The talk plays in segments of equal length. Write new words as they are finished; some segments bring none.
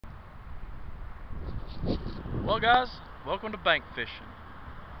Well guys, welcome to bank fishing.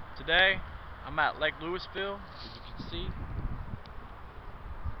 Today I'm at Lake Louisville, as you can see,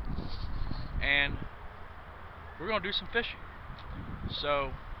 and we're gonna do some fishing. So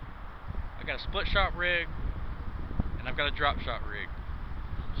I got a split shot rig and I've got a drop shot rig.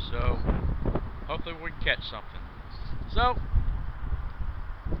 So hopefully we can catch something. So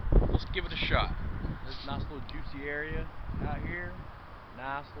let's give it a shot. There's a nice little juicy area out here.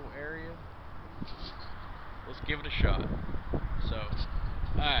 Nice little area. Let's give it a shot. So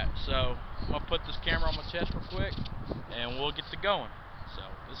alright, so I'm gonna put this camera on my chest real quick and we'll get to going. So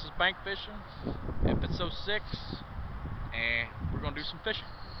this is bank fishing, episode 6, and we're gonna do some fishing.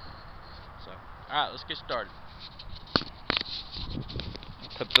 So alright, let's get started.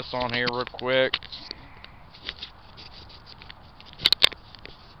 Put this on here real quick.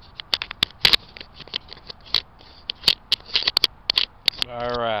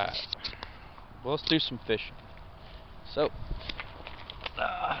 Alright, well, let's do some fishing. So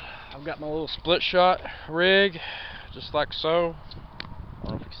I've got my little split shot rig, just like so. I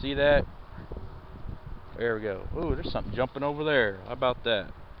don't know if you can see that. There we go. Ooh, there's something jumping over there. How about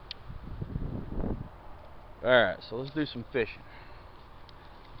that? Alright, so let's do some fishing.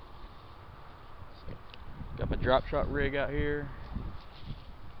 So, got my drop shot rig out here.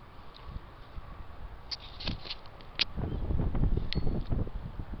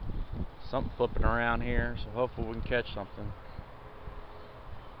 Something flipping around here, so hopefully we can catch something.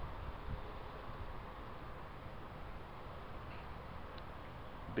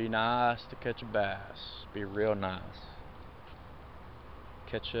 Be nice to catch a bass. Be real nice.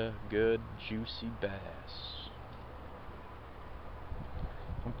 Catch a good, juicy bass.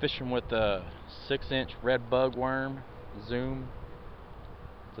 I'm fishing with a 6-inch red bug worm, Zoom.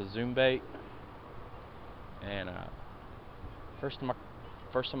 It's a Zoom bait. And first time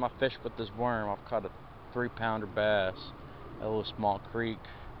I fished with this worm, I've caught a 3-pounder bass at a little small creek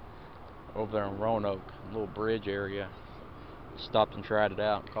over there in Roanoke, a little bridge area. Stopped and tried it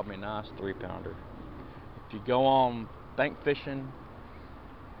out and caught me a nice 3-pounder. If you go on bank fishing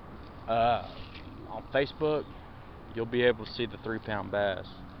on Facebook, you'll be able to see the 3-pound bass.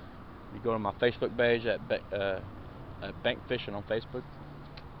 If you go to my Facebook page at bank fishing on Facebook,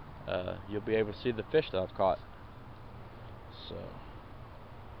 you'll be able to see the fish that I've caught. So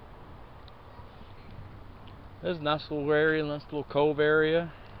there's a nice little area, nice little cove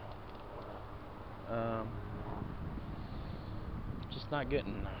area. Just not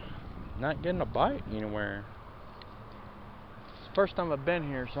getting a bite anywhere. It's the first time I've been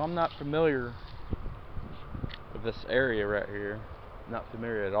here, so I'm not familiar with this area right here. Not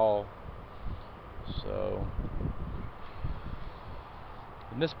familiar at all. So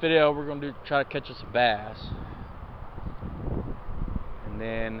in this video we're gonna try to catch us a bass. And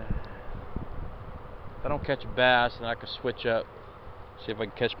then if I don't catch a bass, then I can switch up, see if I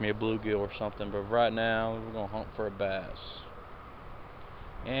can catch me a bluegill or something. But right now we're gonna hunt for a bass.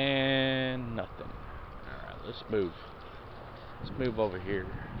 And nothing. Alright, let's move. Let's move over here.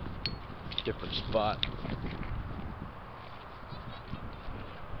 Different spot.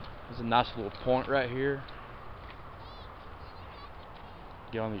 There's a nice little point right here.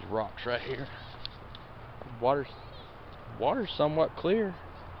 Get on these rocks right here. Water's somewhat clear.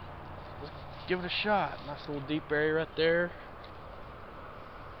 Let's give it a shot. Nice little deep area right there.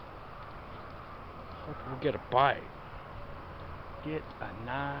 Hope we'll get a bite. Get a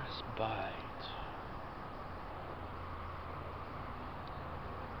nice bite.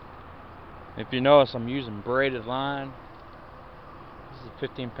 If you notice, I'm using braided line. This is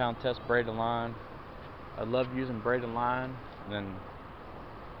a 15-pound test braided line. I love using braided line,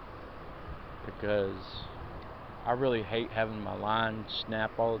 because I really hate having my line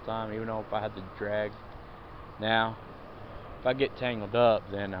snap all the time, even though if I had to drag. Now, if I get tangled up,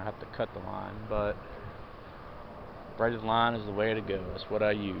 then I have to cut the line, but braided line is the way to go. That's what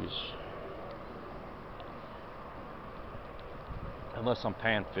I use. Unless I'm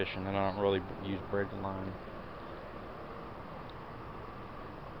pan fishing, then I don't really use braided line.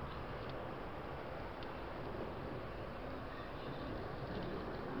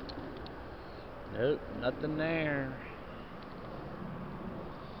 Nope, nothing there.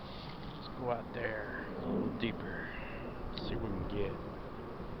 Let's go out there a little deeper. See what we can get.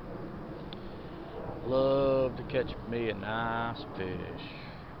 Love to catch me a nice fish.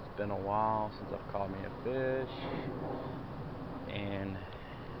 It's been a while since I've caught me a fish. And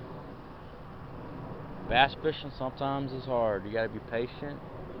bass fishing sometimes is hard. You gotta be patient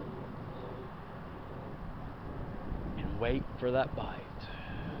and wait for that bite.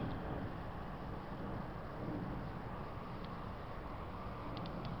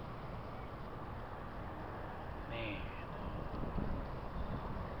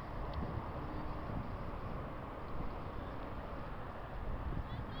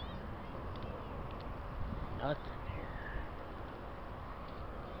 nothing here.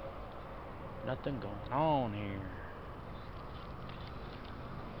 Nothing going on here.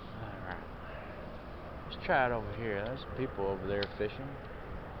 Alright. Let's try it over here. There's people over there fishing.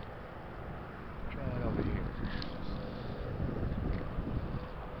 Try it over here.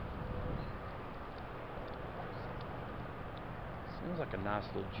 Seems like a nice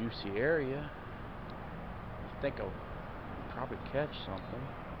little juicy area. I think I'll probably catch something.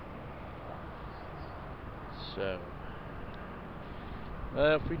 So,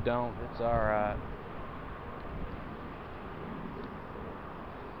 well, if we don't, it's alright.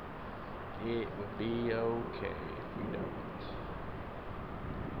 It would be okay if we don't.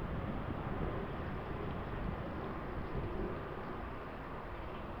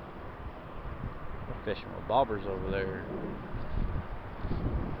 We're fishing with bobbers over there.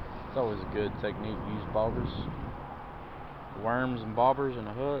 It's always a good technique to use bobbers. Worms and bobbers and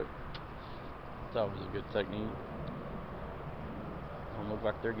a hook. It's always a good technique. Don't look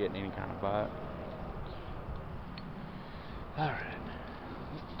like they're getting any kind of bite. Alright.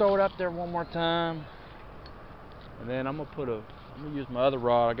 Let's throw it up there one more time. And then I'm gonna use my other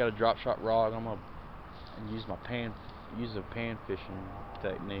rod. I got a drop shot rod. I'm gonna use a pan fishing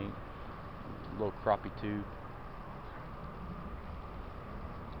technique. A little crappie tube.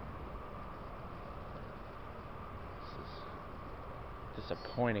 This is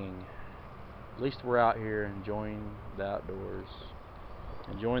disappointing. At least we're out here enjoying the outdoors.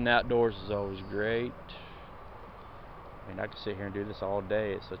 Enjoying the outdoors is always great. I mean, I could sit here and do this all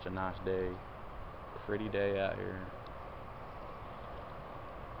day. It's such a nice day. Pretty day out here.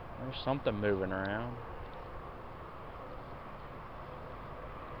 There's something moving around.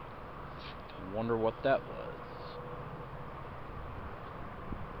 I wonder what that was.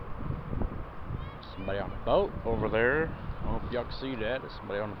 Somebody on a boat over there. I don't know if y'all can see that. There's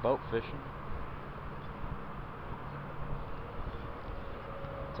somebody on a boat fishing.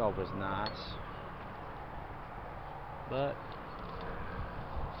 It's always nice. But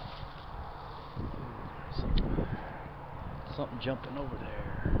something jumping over there.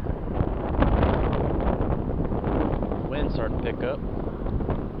 Wind starting to pick up.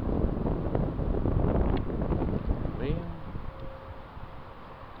 Well,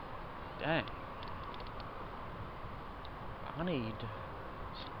 dang. I need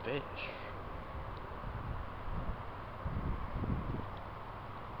some fish.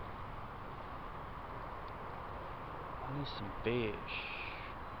 I need some fish.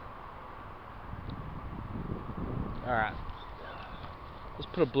 Alright. Let's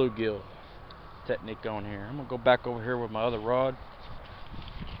put a bluegill technique on here. I'm going to go back over here with my other rod.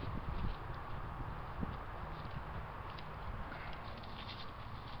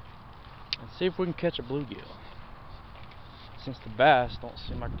 And see if we can catch a bluegill. Since the bass don't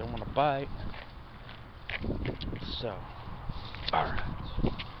seem like they want to bite. So, alright.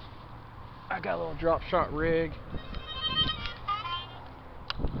 I got a little drop shot rig.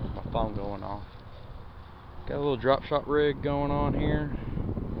 My phone going off. Got a little drop shot rig going on here.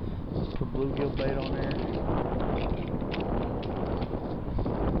 Put bluegill bait on there.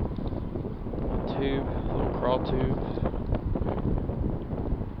 Tube, little crawl tube.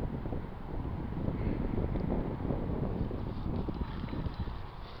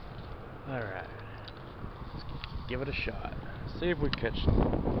 Alright. Let's give it a shot. See if we catch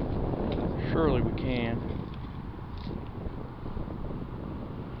something. Surely we can.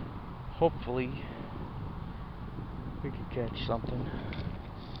 Hopefully we can catch something.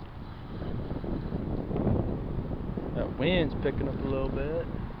 That wind's picking up a little bit.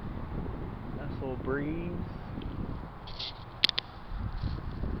 Nice little breeze.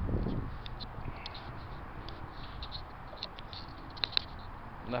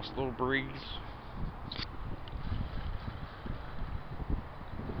 Nice little breeze.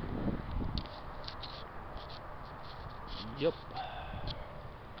 Yep.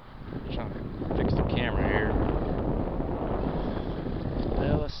 Trying to fix the camera here.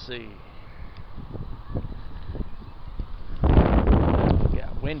 Well, let's see.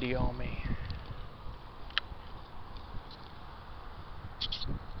 Got windy on me.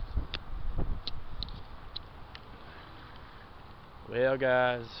 Well,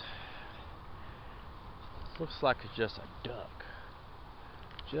 guys, looks like it's just a duck.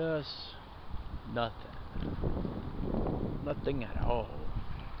 Just nothing. Nothing at all.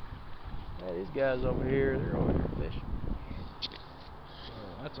 Yeah, these guys over here, they're over here fishing. So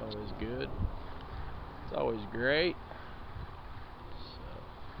that's always good. It's always great. So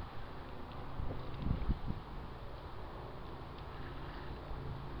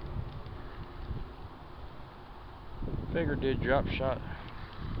figured did drop shot.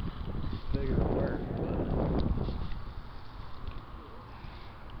 Figured it worked, but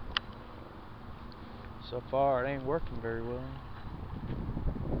So far, it ain't working very well.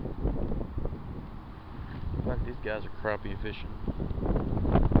 Looks like these guys are crappie fishing.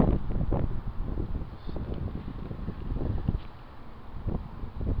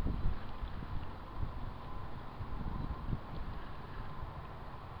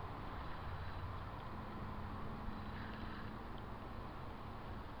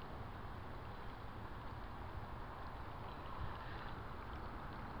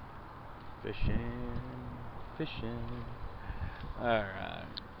 Fishing. Alright.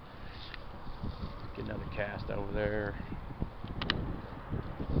 Get another cast over there.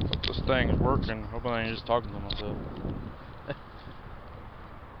 Hope this thing is working. Hope I ain't just talking to myself.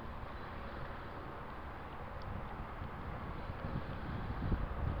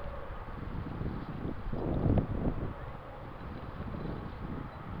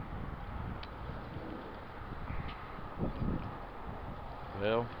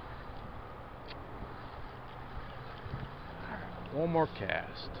 Well, one more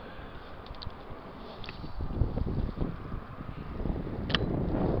cast.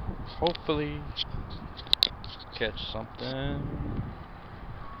 Hopefully catch something.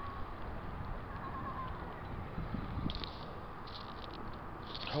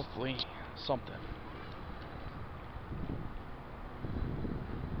 Hopefully something.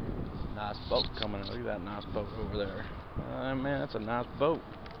 Nice boat coming in. Look at that nice boat over there. Man, that's a nice boat.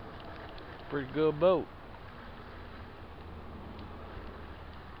 Pretty good boat.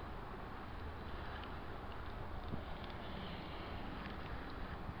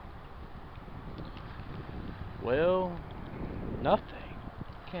 Well, nothing.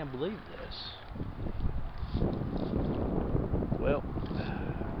 Can't believe this. Well,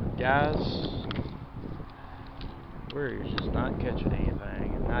 guys, we're just not catching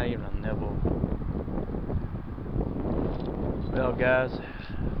anything. Not even a nibble. Well, guys,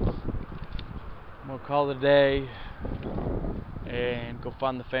 I'm gonna call it a day and go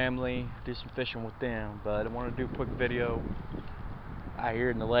find the family, do some fishing with them. But I want to do a quick video out here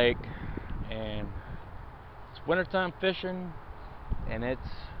in the lake, and it's wintertime fishing, and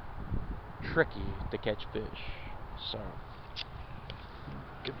it's tricky to catch fish. So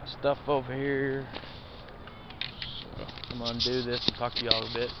get my stuff over here. So I'm gonna do this and talk to y'all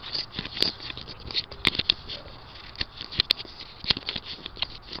a bit.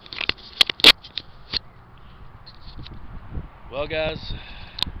 Well, guys,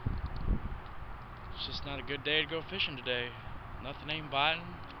 it's just not a good day to go fishing today. Nothing ain't biting.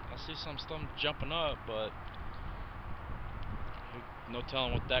 I see some stuff jumping up, but no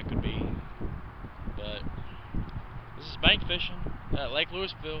telling what that could be. But this is bank fishing at Lake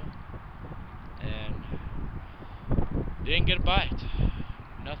Louisville, and didn't get a bite.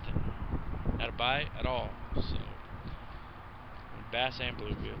 Nothing. Not a bite at all. So bass and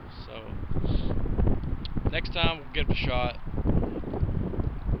bluegill. So next time we'll get a shot.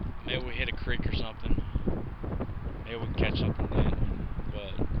 Maybe we hit a creek or something. Maybe we can catch something then.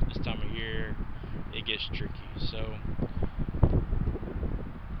 But this time of year, it gets tricky. So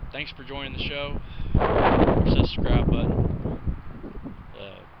thanks for joining the show. Push that subscribe button.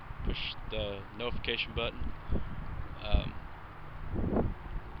 Push the notification button.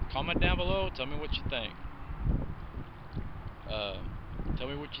 Comment down below. Tell me what you think. Tell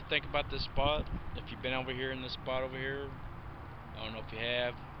me what you think about this spot. If you've been over here in this spot over here. I don't know if you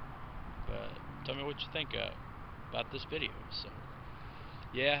have. But tell me what you think about this video. So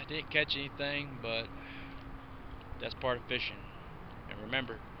yeah, I didn't catch anything, but that's part of fishing. And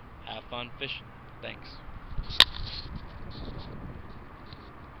remember, have fun fishing. Thanks.